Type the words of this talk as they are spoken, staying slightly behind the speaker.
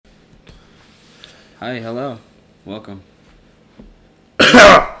Hi, hello. Welcome.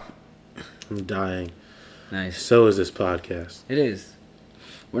 I'm dying. Nice. So is this podcast. It is.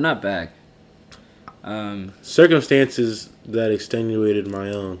 We're not back. Circumstances that extenuated my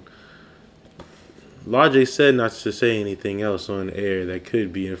own. Logic said not to say anything else on air that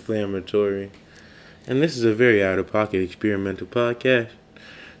could be inflammatory. And this is a very out-of-pocket experimental podcast.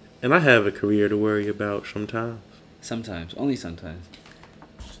 And I have a career to worry about sometimes. Sometimes. Only sometimes.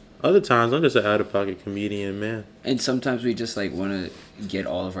 Other times, I'm just an out-of-pocket comedian, man. And sometimes we just want to get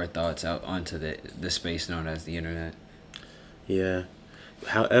all of our thoughts out onto the space known as the internet. Yeah.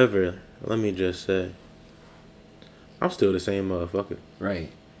 However, let me just say, I'm still the same motherfucker.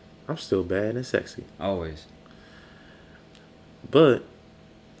 Right. I'm still bad and sexy. Always. But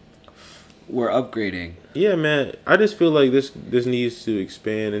we're upgrading. Yeah, man. I just feel like this needs to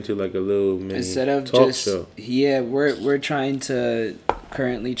expand into like a little mini Instead of talk just show. Yeah, we're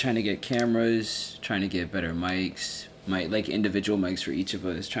currently trying to get cameras, trying to get better mics, individual mics for each of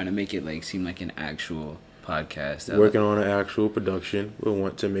us, trying to make it seem like an actual podcast. Working on an actual production. We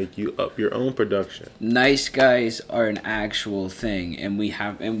want to make you up your own production. Nice guys are an actual thing, and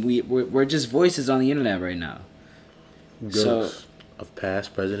we're just voices on the internet right now. Ghosts of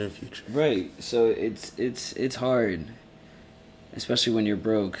past, present, and future. Right. So it's hard, especially when you're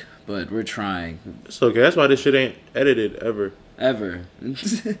broke. But we're trying. It's okay. That's why this shit ain't edited ever. Ever.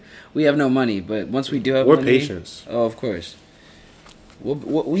 We have no money, but once we do have or money, patience. Oh, of course.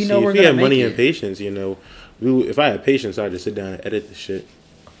 We know we're if gonna we had make money it. and patience, if I had patience, I'd just sit down and edit the shit.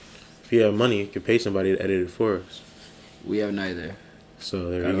 If you have money, you could pay somebody to edit it for us. We have neither.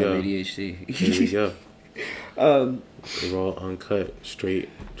 So there we go. ADHD. There we go. They're all uncut, straight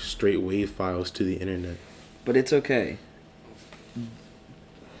wave files to the internet. But it's okay.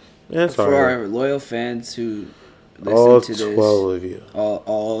 Yeah, it's for right. Our loyal fans who listen all to this, 12 of you,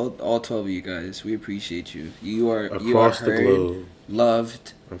 all 12 of you guys, we appreciate you. You are across heard, the globe,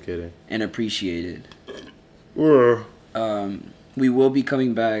 loved. I'm kidding. And appreciated. Yeah. We will be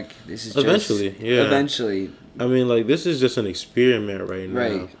coming back. This is eventually. Eventually. I mean, this is just an experiment right now.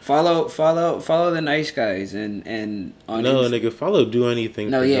 Right. Follow the nice guys and on nigga, follow Do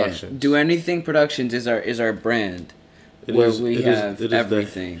Anything Productions. Yeah. Do Anything Productions is our brand. We have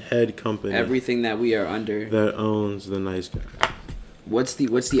everything. The head company. Everything that we are under. That owns the nice guy. What's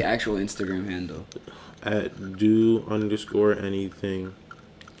the actual Instagram handle? At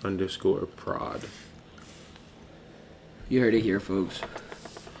do_anything_prod. You heard it here, folks.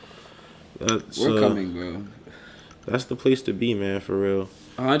 We're coming, bro. That's the place to be, man, for real.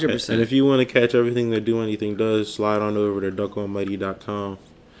 100%. And if you want to catch everything that Do Anything does, slide on over to duckalmighty.com.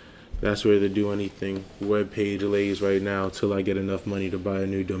 That's where the Do Anything webpage lays right now till I get enough money to buy a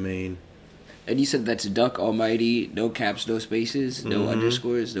new domain. And you said that's Duck Almighty, no caps, no spaces, no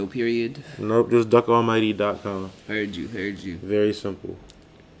underscores, no period? Nope, just duckalmighty.com. Heard you. Very simple.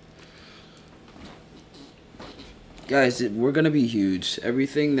 Guys, we're going to be huge.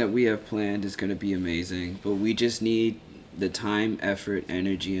 Everything that we have planned is going to be amazing, but we just need the time, effort,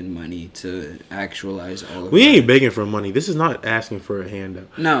 energy, and money to actualize all of it. We ain't begging for money. This is not asking for a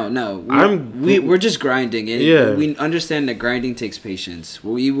handout. No. We're just grinding. And we understand that grinding takes patience.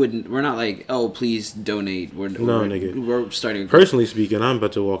 We're not like, oh, please donate. Nigga. We're starting. Personally speaking, I'm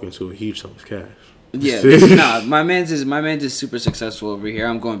about to walk into a huge sum of cash. Yeah, my man's is super successful over here.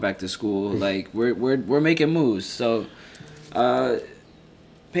 I'm going back to school. We're making moves. So,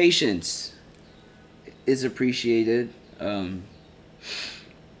 patience is appreciated. You're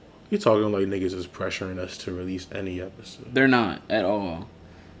talking like niggas is pressuring us to release any episode. They're not at all.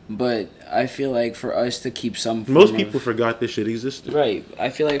 But I feel like for us to keep some form most people forgot this shit existed. Right. I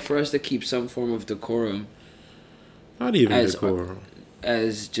feel like for us to keep some form of decorum. Not even decorum.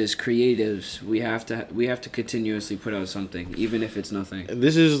 As just creatives, we have to continuously put out something, even if it's nothing.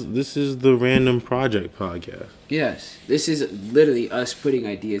 This is the Random Project podcast. Yes, this is literally us putting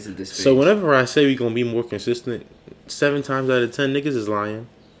ideas in this space. So whenever I say we're gonna be more consistent, 7 times out of 10 niggas is lying,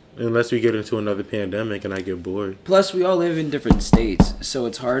 unless we get into another pandemic and I get bored. Plus, we all live in different states, so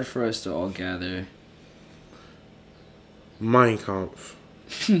it's hard for us to all gather. Mein Kampf.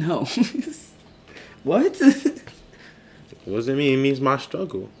 No. What? What does it mean? It means my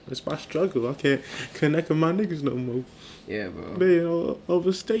struggle. It's my struggle. I can't connect with my niggas no more. Yeah, bro. They in all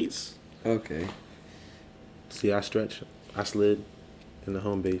over states. Okay. See, I stretched. I slid in the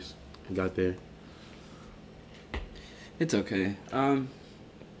home base and got there. It's okay.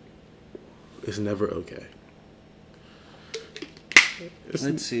 It's never okay.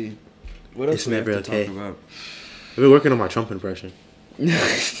 Let's see. What else do we have to talk about? I've been working on my Trump impression.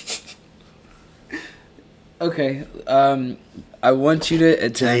 Okay, I want you to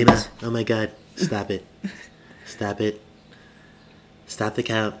attempt... China. Oh my God. Stop it. Stop it. Stop the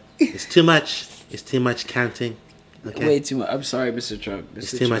count. It's too much. It's too much counting. Okay? Way too much. I'm sorry, Mr. Trump.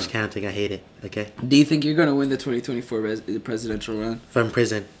 It's too much counting. I hate it. Okay? Do you think you're going to win the 2024 presidential run? From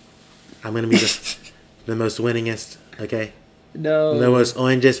prison. I'm going to be the most winningest. Okay? No. The most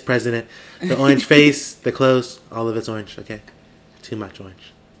orangest president. The orange face, the clothes, all of it's orange. Okay? Too much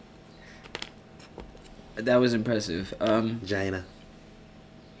orange. That was impressive. Jaina.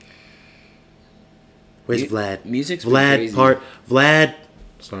 Where's Vlad? Music's Vlad crazy. Vlad.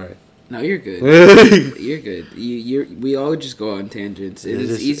 Sorry. No, you're good. You're good. We all just go on tangents. It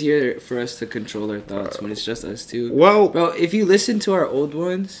is easier for us to control our thoughts when it's just us two. Well, bro, if you listen to our old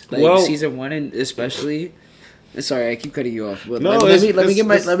ones, like season 1 and especially, sorry, I keep cutting you off. But no, let me get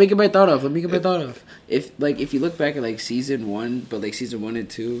my thought off. If you look back at like season 1, but like season 1 and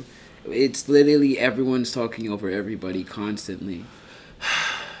 2, it's literally everyone's talking over everybody constantly.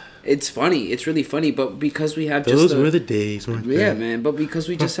 It's funny. It's really funny, but because we have those were the days, weren't they? Yeah, man. But because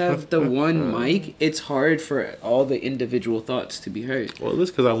we just have the one mic, it's hard for all the individual thoughts to be heard. Well,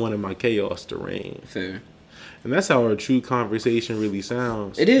 that's because I wanted my chaos to reign. Fair. And that's how our true conversation really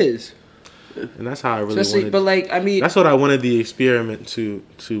sounds. It is. And that's how I really wanted. But like, I mean, that's what I wanted the experiment to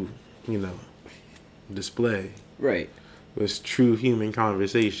display. Right. Was true human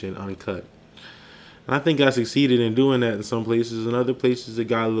conversation, uncut. And I think I succeeded in doing that in some places. In other places, it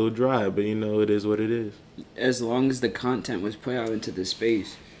got a little dry. But, it is what it is. As long as the content was put out into the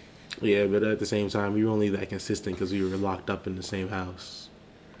space. Yeah, but at the same time, we were only that consistent because we were locked up in the same house.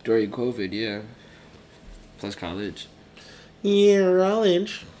 During COVID, yeah. Plus college. Yeah,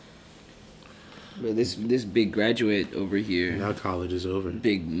 college. But this big graduate over here. Now college is over.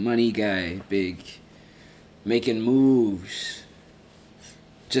 Big money guy. Big making moves.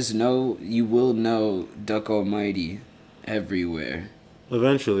 Just know, you will know Duck Almighty everywhere.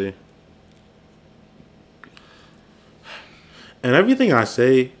 Eventually. And everything I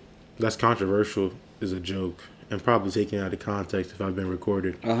say that's controversial is a joke. And probably taken out of context if I've been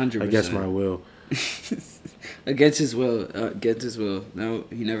recorded. 100%. Against my will. Against his will. Against his will. No,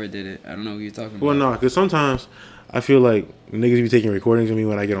 he never did it. I don't know what you're talking about. Well, no, because sometimes I feel like niggas be taking recordings of me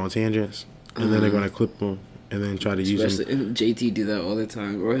when I get on tangents. And then they're going to clip them. And then try to use them. JT do that all the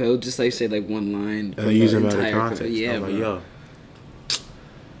time. Or he'll just like say like one line. And use them out of context. Yeah, I'm like, yo.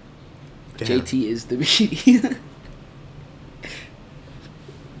 Damn. JT is the media.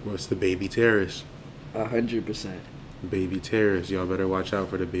 What's the baby terrorist? 100%. Baby terrorist. Y'all better watch out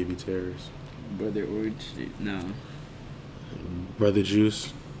for the baby terrorist. Brother Orange. No. Brother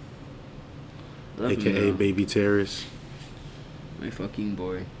Juice. Love AKA Baby Terrorist. My fucking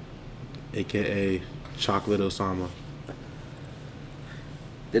boy. AKA Chocolate Osama.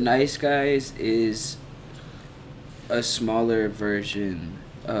 The Nice Guys is a smaller version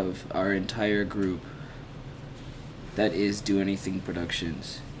of our entire group that is Do Anything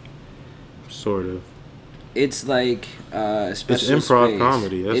Productions. Sort of. It's like special It's improv space.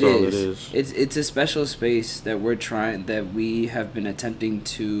 comedy. That's all it is. It's a special space that we have been attempting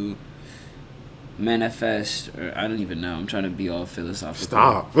to manifest. Or I don't even know. I'm trying to be all philosophical.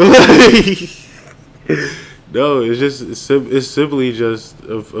 Stop. No, it's simply just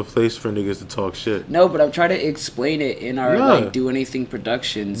a place for niggas to talk shit. No, but I'm trying to explain it in our Do Anything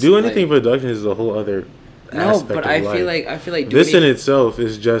Productions. Do Anything Productions is a whole other aspect but of I life. feel like this in itself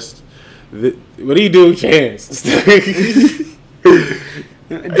is just. What are you doing, Chance? Do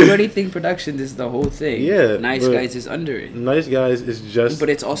Anything Productions is the whole thing. Yeah, Nice Guys is under it. Nice Guys is just. But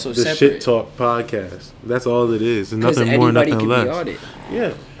it's also the separate. Shit Talk podcast. That's all it is. It's nothing more, nothing less. Be on it.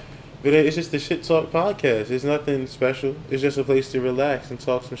 Yeah. But it's just the Shit Talk podcast. It's nothing special. It's just a place to relax and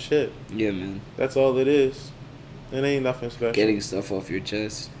talk some shit. Yeah, man. That's all it is. It ain't nothing special. Getting stuff off your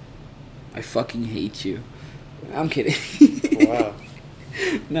chest. I fucking hate you. I'm kidding. Wow.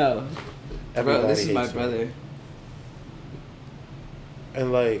 No. Everybody Bro, this is my hates me. brother.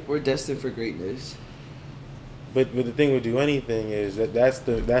 And like we're destined for greatness. But the thing with Do Anything is that's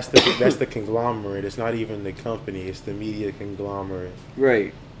the conglomerate. It's not even the company. It's the media conglomerate.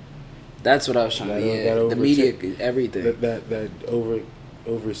 Right. That's what I was trying to say. The media, everything. That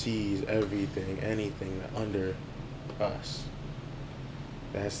oversees everything, anything under us.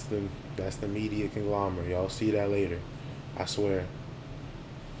 That's the media conglomerate. Y'all see that later. I swear.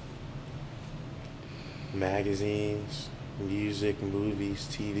 Magazines, music, movies,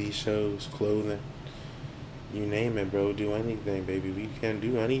 TV shows, clothing. You name it, bro. Do anything, baby. We can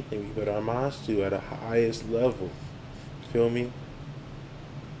do anything we put our minds to at a highest level. Feel me?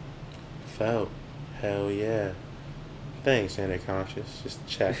 Felt. Hell yeah. Thanks, Inner Conscious. Just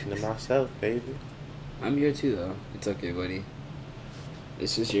chatting to myself, baby. I'm here too, though. It's okay, buddy.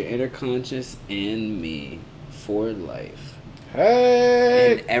 This is your inner conscious and me for life.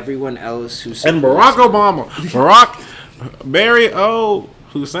 Hey. And everyone else who's And Barack Obama. Barry O.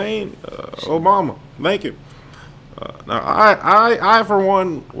 Hussein Obama. Thank you. Now, I for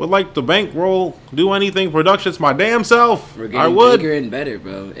one would like to bankroll, do anything productions my damn self. We're getting I would. bigger and better,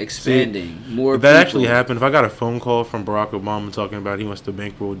 bro. Expanding. See, more if that people. actually happened, if I got a phone call from Barack Obama talking about he wants to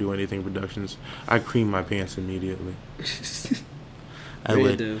bankroll, do anything productions, I'd cream my pants immediately. I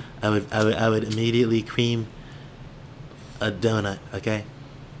would immediately cream a donut, okay?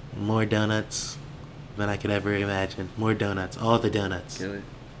 More donuts than I could ever imagine. More donuts. All the donuts. Kill it.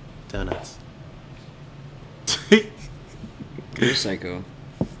 Donuts. You're psycho.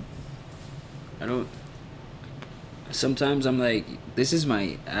 I don't. Sometimes I'm like, this is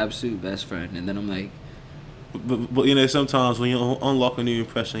my absolute best friend, and then I'm like, but you know, sometimes when you unlock a new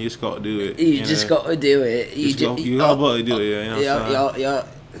impression, you just gotta do it. you just gotta do it. You gotta do it. Yeah, you know what I'm saying?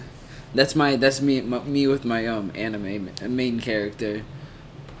 Yeah. That's me with my anime main character.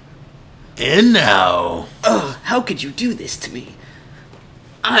 And now, How could you do this to me?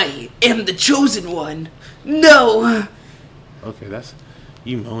 I am the chosen one. No. okay, that's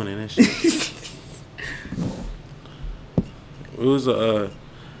you moaning and shit. What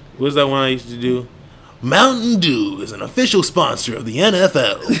was that one I used to do? Mountain Dew is an official sponsor of the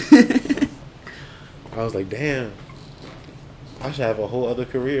NFL. I was like, damn, I should have a whole other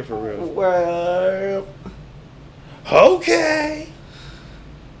career for real. Well, Okay.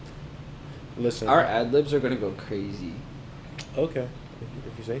 Listen. our ad libs are gonna go crazy. Okay,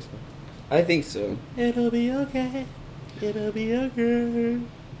 if you say so. I think so. It'll be okay. It'll be okay.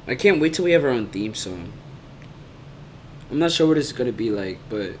 I can't wait till we have our own theme song. I'm not sure what it's gonna be like,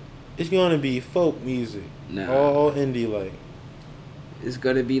 but It's gonna be folk music. Nah. All indie like. it's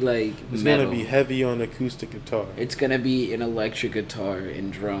gonna be like It's metal. gonna be heavy on acoustic guitar. It's gonna be an electric guitar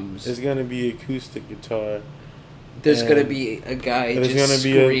and drums. It's gonna be acoustic guitar. There's and gonna be a guy there's just gonna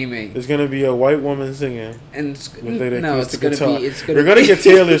be screaming. There's gonna be a white woman singing And with an no, it's acoustic gonna guitar. be. It's gonna. We're gonna get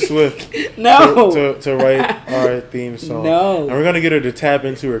Taylor Swift No. to write our theme song. No. And we're gonna get her to tap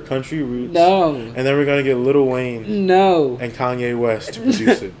into her country roots. No. And then we're gonna get Lil Wayne No. and Kanye West to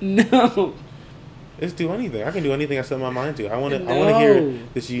produce it. No. Let's do anything. I can do anything I set my mind to. I want to No. hear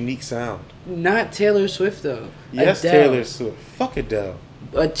this unique sound. Not Taylor Swift though. Yes, Adele. Taylor Swift. Fuck Adele.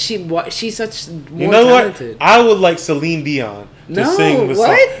 But she's such more You know talented. what? I would like Celine Dion to No, sing the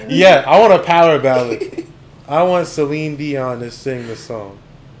what? song. Yeah, I want a power ballad. I want Celine Dion to sing the song.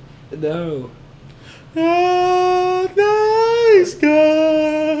 No. Oh, nice guy.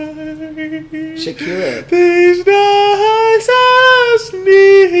 Shakira. These nice ass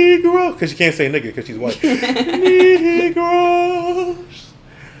Negro. Because she can't say nigga because she's white. Negroes.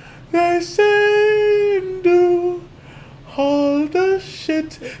 They say and do all the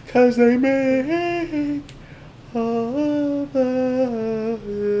shit because they make all the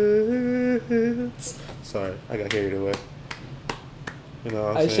hits. Sorry, I got carried away. You know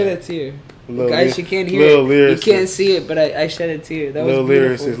what I'm I saying? shed a tear. Little Guys, you can't hear it. You can't see it, but I shed a tear. That was little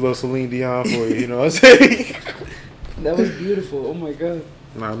beautiful. lyricist, little Celine Dion for you. You know what I'm saying? That was beautiful. Oh my god.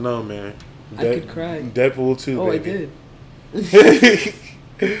 I know, man. I could cry. Deadpool 2, Oh, baby. I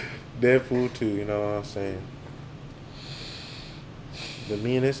did. Deadpool 2, you know what I'm saying? The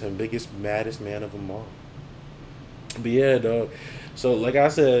meanest and biggest, maddest man of them all. But yeah, dog. So, like I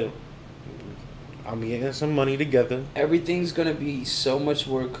said, I'm getting some money together. Everything's gonna be so much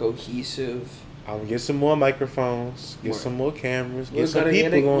more cohesive. I'm gonna get some more microphones, get some more cameras, get some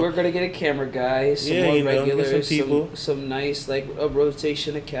people on. We're gonna get a camera guy, some Yeah, more you know, get regulars, some people. some nice like a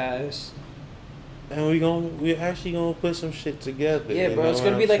rotation of cast. And we're actually gonna put some shit together. Yeah, you bro, know it's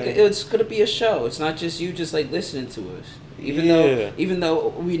gonna what be I'm like saying? it's gonna be a show. It's not just you just like listening to us. Even though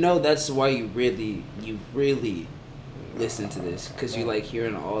we know that's why you really listen to this because you like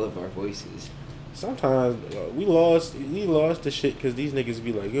hearing all of our voices. Sometimes we lost the shit because these niggas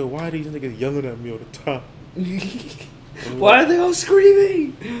be like, yo, why are these niggas yelling at me all the time? Why are they all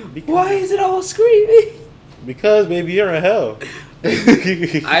screaming? Why is it all screaming? Because, baby, you're in hell.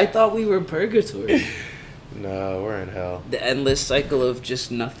 I thought we were in purgatory. No, we're in hell. The endless cycle of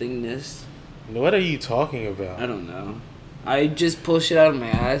just nothingness. What are you talking about? I don't know. I just pull shit out of my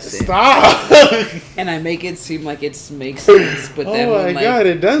ass. Stop! And I make it seem like it makes sense, but then oh my when, like, god,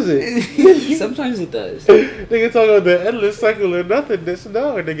 it doesn't. sometimes it does. Nigga talking about the endless cycle of nothingness.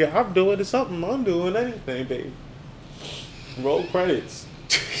 No, nigga, I'm doing something. I'm doing anything, baby. Roll credits.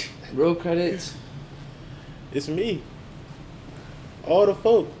 Roll credits. It's me. All the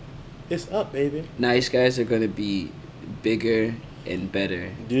folk. It's up, baby. Nice guys are gonna be bigger and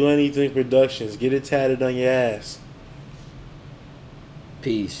better. Do anything productions. Get it tatted on your ass.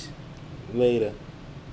 Peace. Later.